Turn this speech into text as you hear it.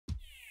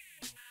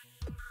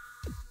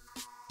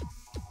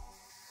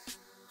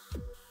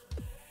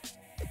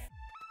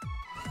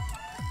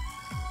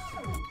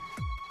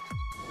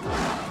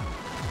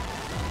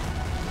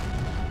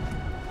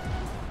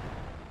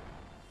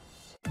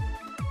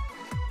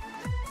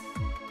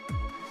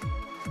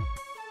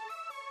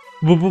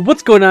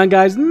What's going on,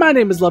 guys? My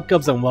name is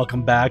Lubcubs and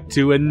welcome back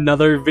to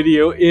another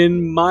video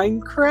in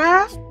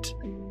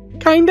Minecraft.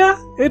 Kinda.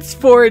 It's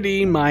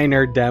 4D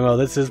Miner demo.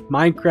 This is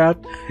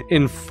Minecraft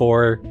in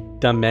 4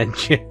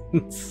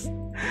 dimensions.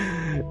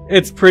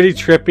 It's pretty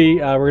trippy.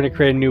 We're gonna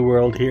create a new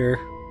world here.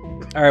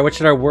 Alright, what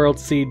should our world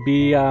seed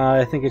be?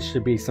 I think it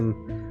should be some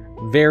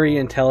very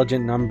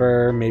intelligent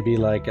number. Maybe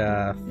like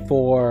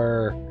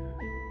 4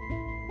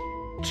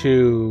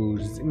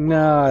 2s.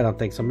 No, I don't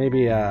think so.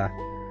 Maybe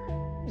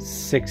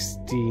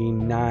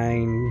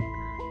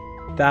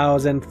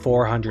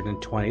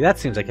 69,420. That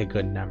seems like a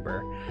good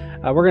number.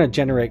 We're going to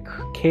generate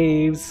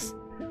caves.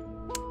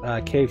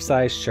 Cave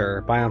size,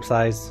 sure. Biome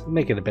size,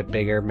 make it a bit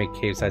bigger. Make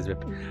cave size a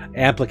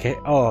bit.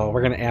 Oh,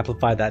 we're going to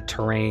amplify that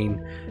terrain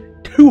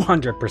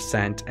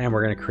 200%, and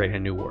we're going to create a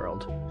new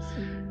world.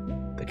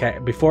 Okay,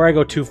 before I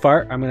go too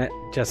far, I'm going to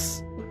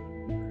just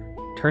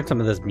turn some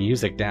of this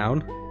music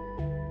down.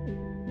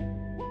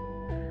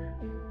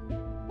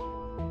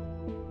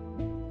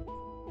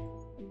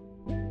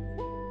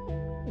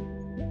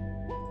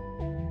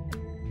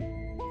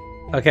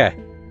 Okay,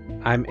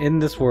 I'm in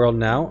this world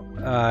now.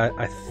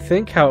 I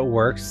think how it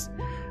works.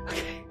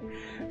 Okay,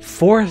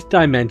 4th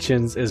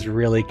dimensions is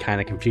really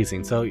kind of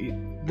confusing. So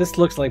this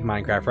looks like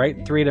Minecraft,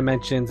 right? 3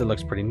 dimensions, it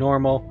looks pretty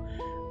normal.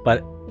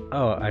 But,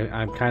 oh,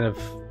 I'm kind of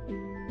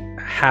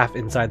half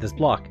inside this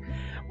block.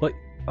 What?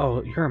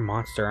 Oh, you're a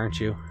monster, aren't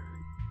you?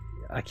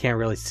 I can't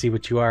really see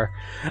what you are.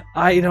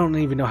 I don't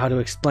even know how to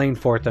explain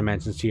 4th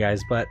dimensions to you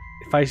guys, but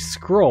if I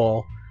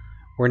scroll,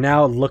 we're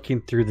now looking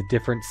through the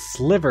different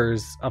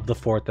slivers of the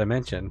 4th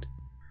dimension.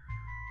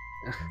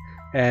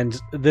 And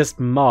this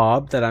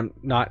mob that I'm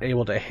not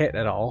able to hit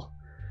at all,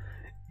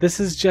 this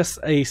is just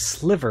a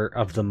sliver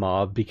of the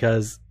mob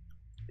because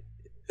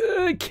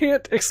I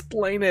can't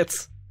explain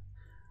it.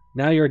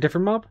 Now you're a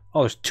different mob?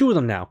 Oh, there's 2 of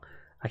them now.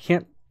 I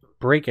can't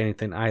break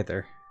anything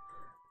either.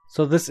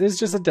 So this is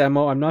just a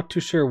demo. I'm not too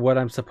sure what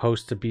I'm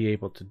supposed to be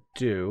able to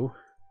do.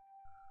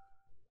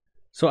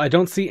 So I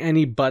don't see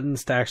any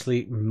buttons to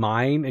actually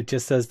mine. It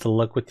just says to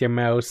look with your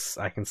mouse.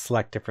 I can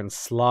select different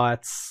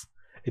slots.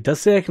 It does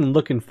say I can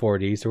look in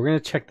 4D, so we're going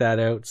to check that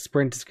out.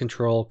 Sprint is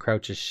control,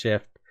 crouch is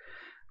shift.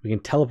 We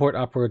can teleport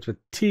upwards with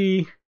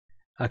T.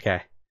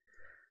 Okay.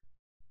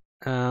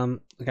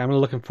 I'm going to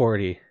look in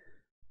 4D.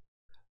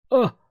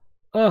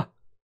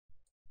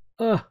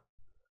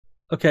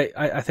 Okay,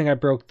 I think I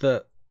broke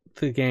the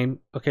game.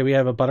 Okay, we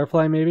have a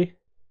butterfly maybe?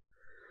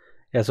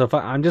 Yeah, so if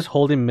I'm just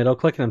holding middle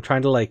click and I'm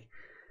trying to like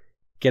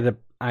get an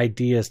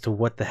idea as to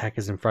what the heck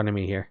is in front of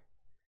me here.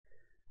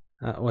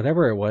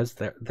 Whatever it was,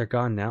 they're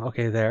gone now.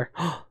 Okay, there.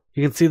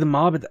 You can see the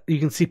mob. You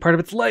can see part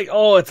of its leg.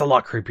 Oh, it's a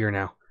lot creepier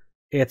now.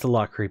 It's a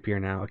lot creepier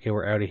now. Okay,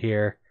 we're out of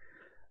here.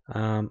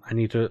 I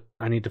need to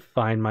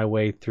find my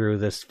way through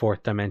this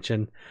 4th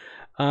dimension.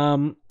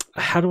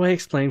 How do I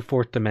explain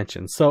 4th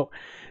dimension? So,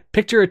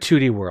 picture a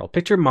 2D world.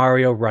 Picture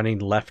Mario running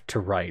left to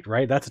right,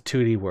 right? That's a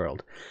 2D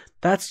world.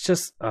 That's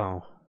just...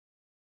 Oh.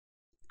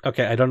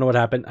 Okay, I don't know what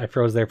happened. I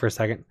froze there for a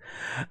second.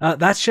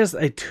 That's just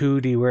a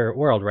 2D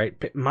world, right?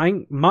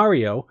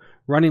 Mario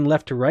running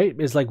left to right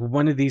is like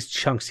one of these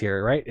chunks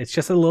here, right? It's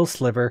just a little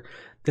sliver.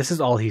 This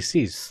is all he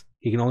sees.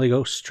 He can only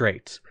go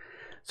straight.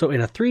 So in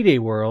a 3D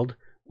world,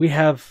 we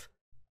have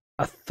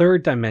a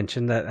 3rd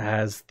dimension that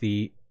has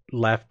the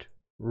left,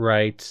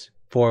 right,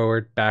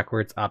 forward,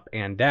 backwards, up,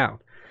 and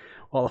down.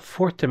 Well, a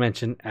 4th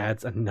dimension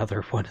adds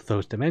another one of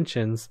those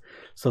dimensions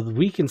so that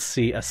we can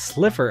see a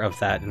sliver of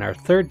that in our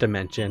 3rd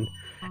dimension.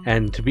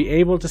 And to be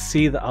able to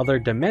see the other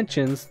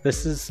dimensions,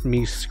 this is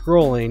me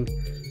scrolling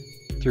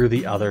through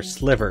the other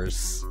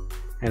slivers.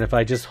 And if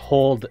I just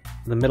hold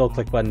the middle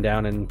click button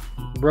down and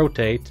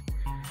rotate,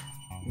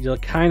 you'll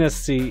kind of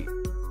see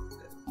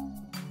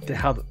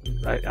how...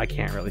 I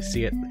can't really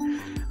see it.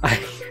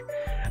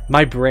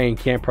 My brain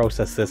can't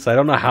process this, so I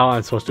don't know how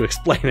I'm supposed to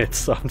explain it,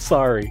 so I'm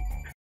sorry.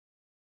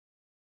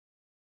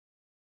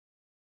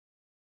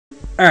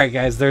 Alright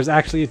guys, there's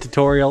actually a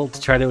tutorial to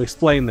try to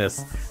explain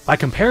this. By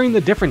comparing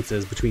the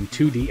differences between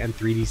 2D and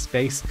 3D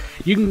space,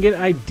 you can get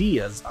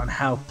ideas on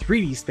how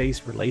 3D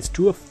space relates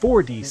to a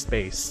 4D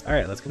space.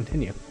 Alright, let's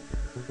continue.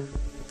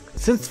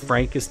 Since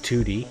Frank is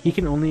 2D, he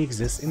can only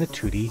exist in a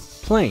 2D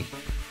plane.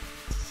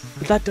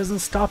 But that doesn't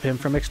stop him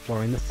from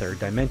exploring the 3rd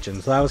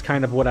dimension. So that was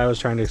kind of what I was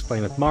trying to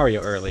explain with Mario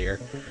earlier.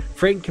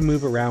 Frank can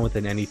move around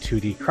within any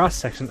 2D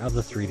cross-section of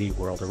the 3D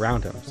world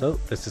around him. So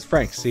this is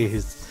Frank. See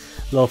his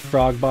little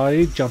frog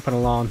body jumping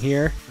along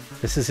here.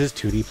 This is his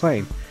 2D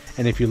plane.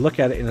 And if you look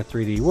at it in a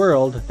 3D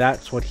world,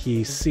 that's what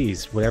he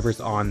sees, whatever's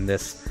on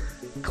this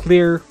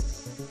clear,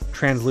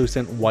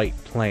 translucent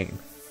white plane.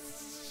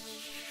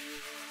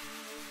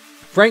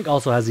 Frank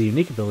also has the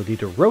unique ability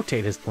to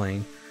rotate his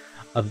plane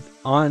of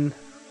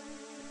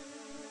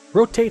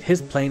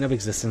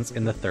existence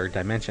in the 3rd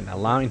dimension,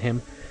 allowing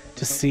him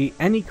to see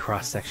any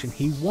cross-section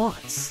he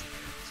wants.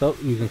 So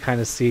you can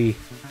kind of see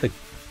the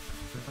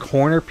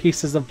corner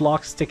pieces of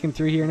blocks sticking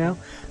through here now.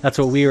 That's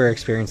what we were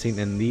experiencing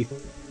in the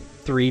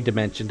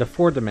 3-dimension to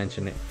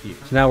 4-dimension view.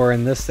 So now we're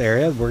in this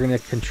area. We're going to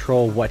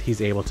control what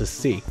he's able to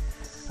see.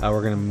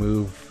 We're going to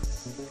move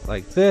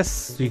like this.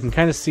 So you can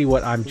kind of see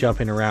what I'm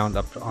jumping around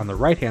up on the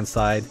right hand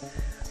side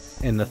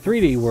in the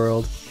 3D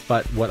world,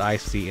 but what I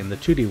see in the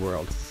 2D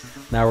world.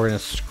 Now we're going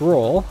to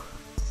scroll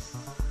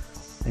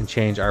and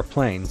change our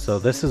plane. So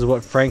this is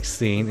what Frank's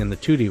seeing in the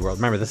 2D world.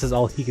 Remember, this is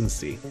all he can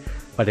see.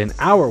 But in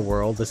our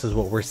world, this is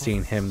what we're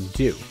seeing him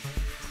do.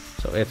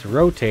 So it's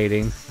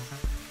rotating,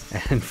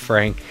 and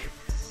Frank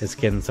is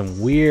getting some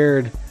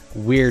weird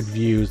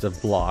views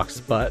of blocks,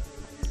 but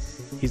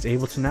he's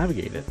able to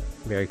navigate it.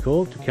 Very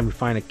cool. Can we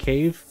find a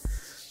cave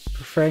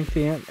for Frank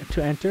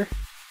to enter?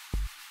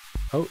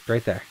 Oh,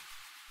 right there.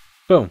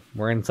 Boom.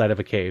 We're inside of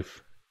a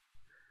cave.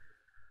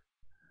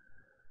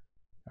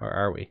 Or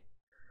are we?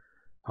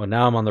 Oh,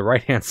 now I'm on the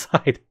right-hand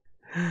side.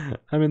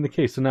 I'm in the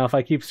cave. So now if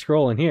I keep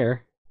scrolling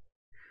here,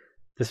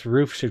 this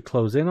roof should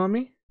close in on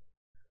me?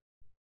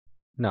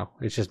 No,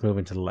 it's just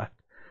moving to the left.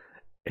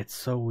 It's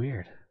so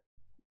weird.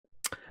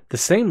 The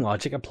same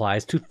logic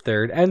applies to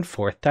third and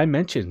fourth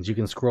dimensions. You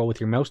can scroll with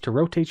your mouse to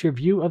rotate your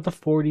view of the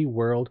 4D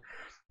world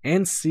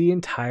and see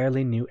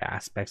entirely new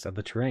aspects of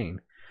the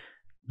terrain.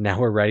 Now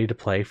we're ready to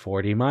play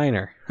 4D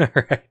Minor.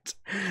 Alright.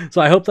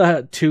 So I hope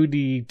that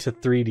 2D to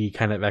 3D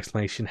kind of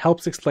explanation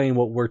helps explain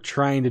what we're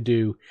trying to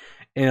do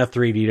in a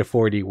 3D to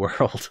 4D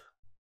world.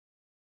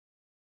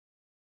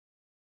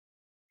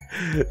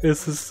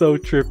 This is so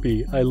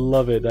trippy. I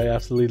love it. I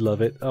absolutely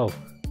love it. Oh,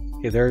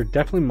 okay, there are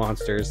definitely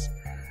monsters.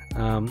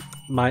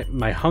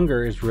 My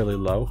hunger is really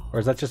low. Or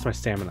is that just my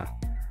stamina?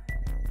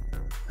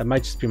 That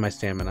might just be my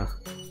stamina.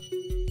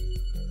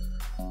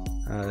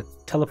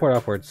 Teleport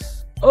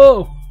upwards.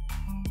 Oh!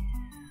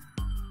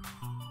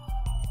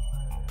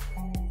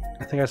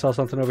 I think I saw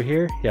something over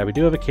here. Yeah, we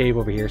do have a cave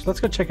over here. So let's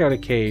go check out a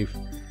cave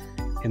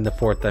in the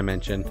fourth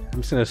dimension.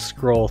 I'm just going to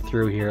scroll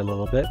through here a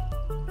little bit.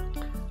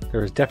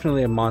 There is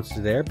definitely a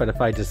monster there, but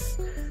if I just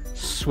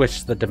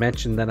switch the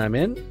dimension that I'm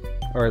in,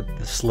 or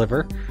the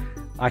sliver,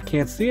 I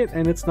can't see it,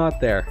 and it's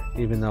not there,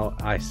 even though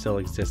I still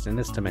exist in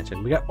this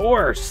dimension. We got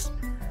ores!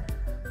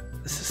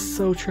 This is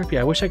so trippy.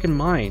 I wish I could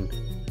mine.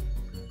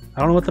 I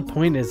don't know what the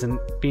point is in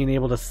being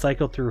able to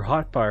cycle through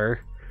hotbar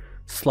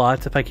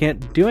slots if I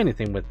can't do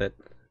anything with it.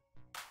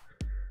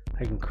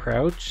 I can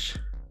crouch.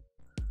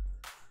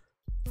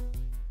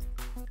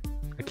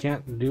 I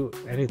can't do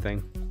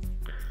anything.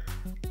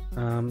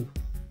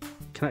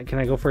 Can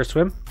I go for a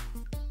swim?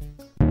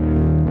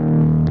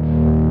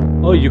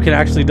 Oh, you can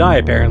actually die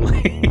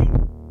apparently.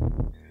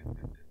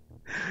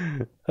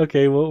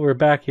 Okay, well we're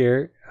back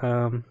here.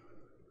 Oh,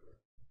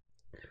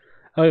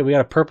 we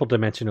got a purple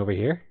dimension over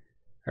here,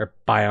 or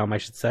biome, I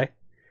should say.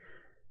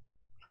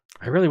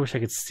 I really wish I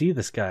could see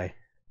this guy.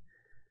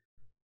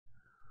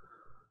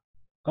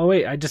 Oh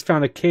wait, I just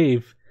found a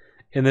cave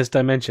in this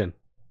dimension.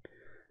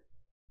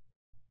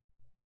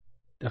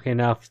 Okay,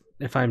 now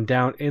if I'm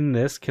down in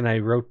this, can I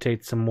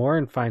rotate some more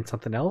and find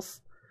something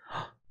else?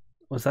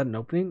 Was that an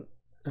opening?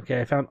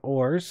 Okay, I found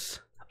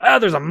ores. Ah,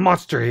 there's a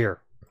monster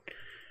here!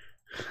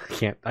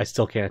 I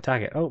still can't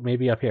attack it. Oh,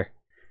 maybe up here.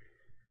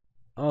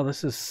 Oh,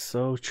 this is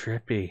so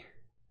trippy.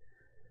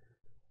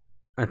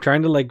 I'm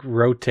trying to like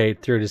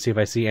rotate through to see if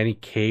I see any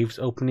caves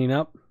opening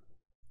up.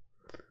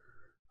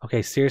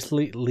 Okay,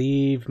 seriously,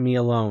 leave me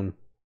alone.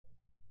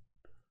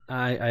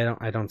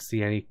 I don't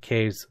see any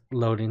caves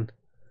loading.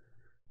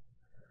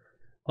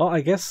 Well,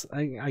 I guess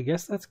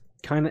that's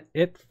kind of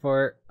it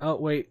for. Oh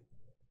wait.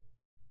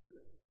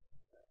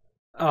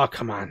 Oh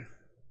come on.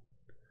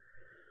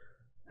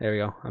 There we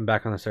go. I'm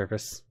back on the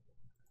surface.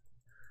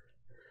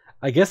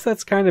 I guess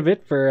that's kind of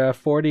it for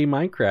 4D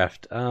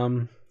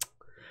Minecraft.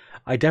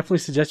 I definitely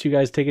suggest you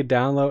guys take a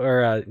download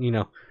or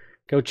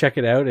go check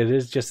it out. It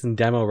is just in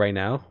demo right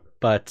now,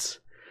 but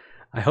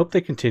I hope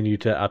they continue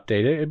to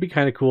update it. It'd be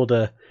kind of cool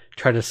to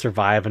try to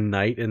survive a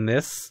night in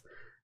this.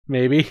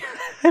 Maybe.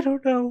 I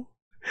don't know.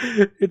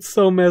 It's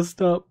so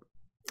messed up.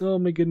 Oh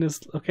my goodness.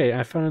 Okay,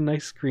 I found a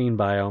nice green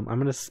biome. I'm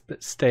going to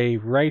stay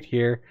right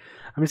here.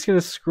 I'm just going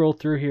to scroll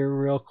through here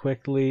real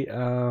quickly.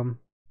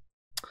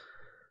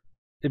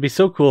 It'd be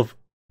so cool if...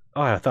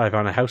 Oh, I thought I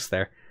found a house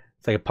there.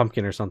 It's like a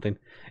pumpkin or something.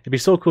 It'd be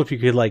so cool if you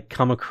could like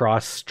come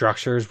across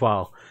structures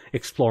while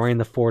exploring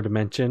the 4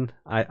 dimension.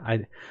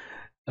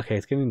 Okay,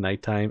 it's getting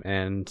nighttime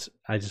and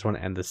I just want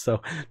to end this.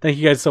 So thank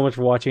you guys so much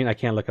for watching. I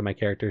can't look at my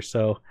character,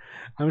 so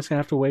I'm just going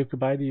to have to wave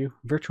goodbye to you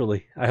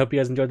virtually. I hope you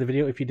guys enjoyed the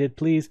video. If you did,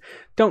 please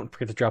don't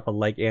forget to drop a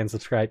like and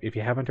subscribe. If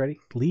you haven't already,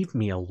 leave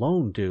me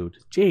alone, dude.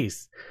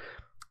 Jeez.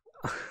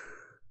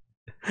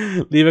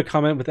 Leave a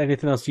comment with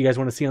anything else you guys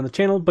want to see on the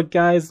channel. But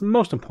guys,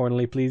 most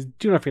importantly, please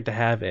do not forget to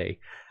have a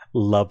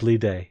lovely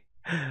day.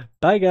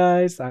 Bye,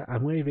 guys.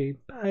 I'm waving.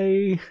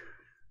 Bye.